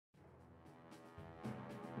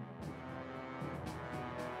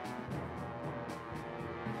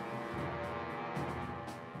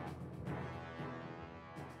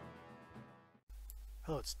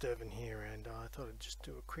Hello, it's Devin here, and I thought I'd just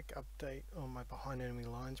do a quick update on my Behind Enemy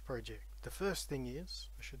Lines project. The first thing is,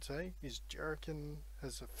 I should say, is Gerrcinn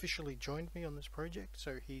has officially joined me on this project,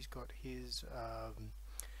 so he's got his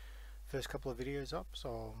first couple of videos up, so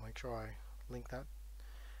I'll make sure I link that.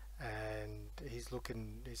 And his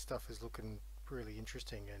stuff is looking really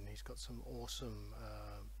interesting, and he's got some awesome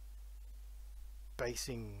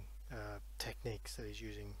basing techniques that he's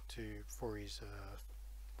using for his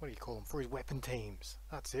what do you call them, for his weapon teams.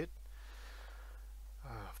 That's it.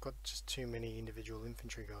 I've got just too many individual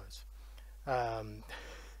infantry guys.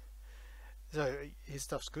 So his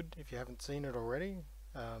stuff's good. If you haven't seen it already,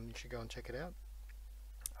 you should go and check it out.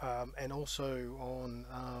 And also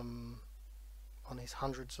on his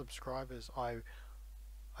 100 subscribers, I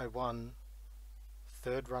won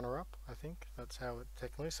third runner-up. I think that's how it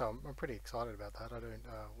technically. So I'm pretty excited about that. I don't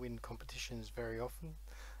win competitions very often,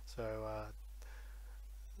 so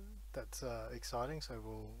that's exciting. So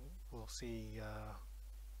we'll see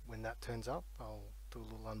when that turns up. I'll do a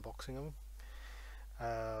little unboxing of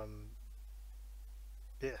them.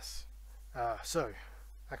 Yes. So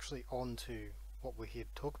actually on to what we're here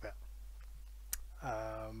to talk about.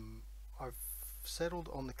 I've settled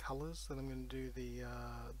on the colours that I'm going to do the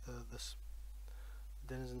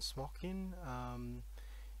denison smock in.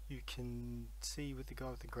 You can see with the guy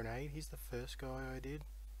with the grenade, he's the first guy I did,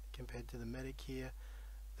 compared to the medic here,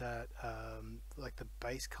 that like the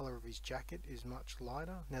base color of his jacket is much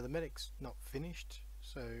lighter. Now the medic's not finished,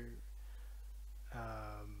 so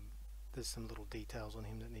there's some little details on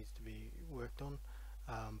him that needs to be worked on,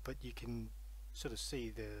 but you can sort of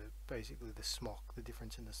see basically the smock, the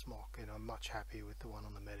difference in the smock, and I'm much happier with the one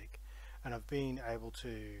on the medic, and I've been able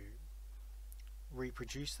to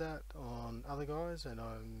reproduce that on other guys, and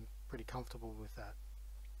I'm pretty comfortable with that.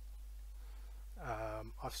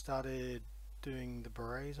 I've started doing the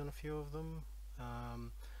berets on a few of them,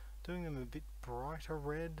 doing them a bit brighter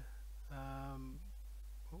red.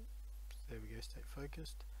 There we go, stay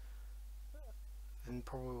focused, than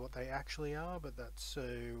probably what they actually are, but that's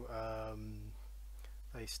so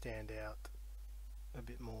they stand out a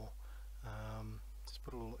bit more. Just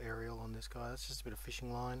put a little aerial on this guy. That's just a bit of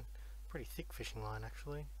fishing line, pretty thick fishing line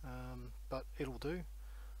actually, but it'll do.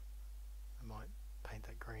 I might paint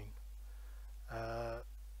that green.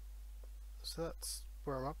 So that's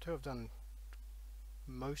where I'm up to. I've done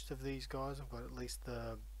most of these guys. I've got at least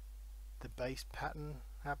the base pattern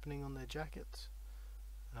happening on their jackets.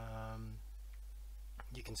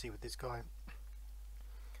 You can see with this guy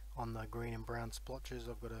on the green and brown splotches,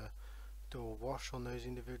 I've got to do a wash on those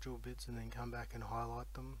individual bits and then come back and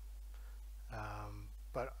highlight them.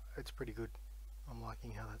 But it's pretty good. I'm liking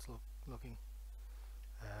how that's looking.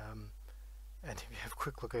 And if you have a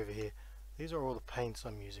quick look over here, these are all the paints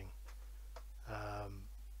I'm using.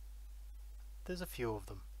 There's a few of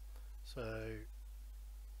them, so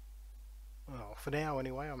well, for now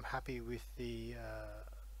anyway, I'm happy with the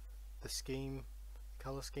scheme,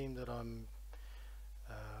 color scheme that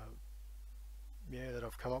that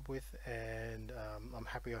I've come up with, and I'm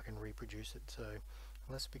happy I can reproduce it. So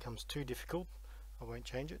unless it becomes too difficult, I won't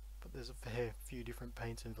change it, but there's a fair few different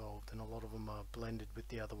paints involved, and a lot of them are blended with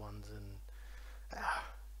the other ones, and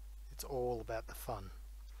it's all about the fun.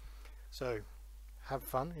 So have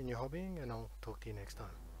fun in your hobbying, and I'll talk to you next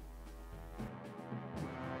time.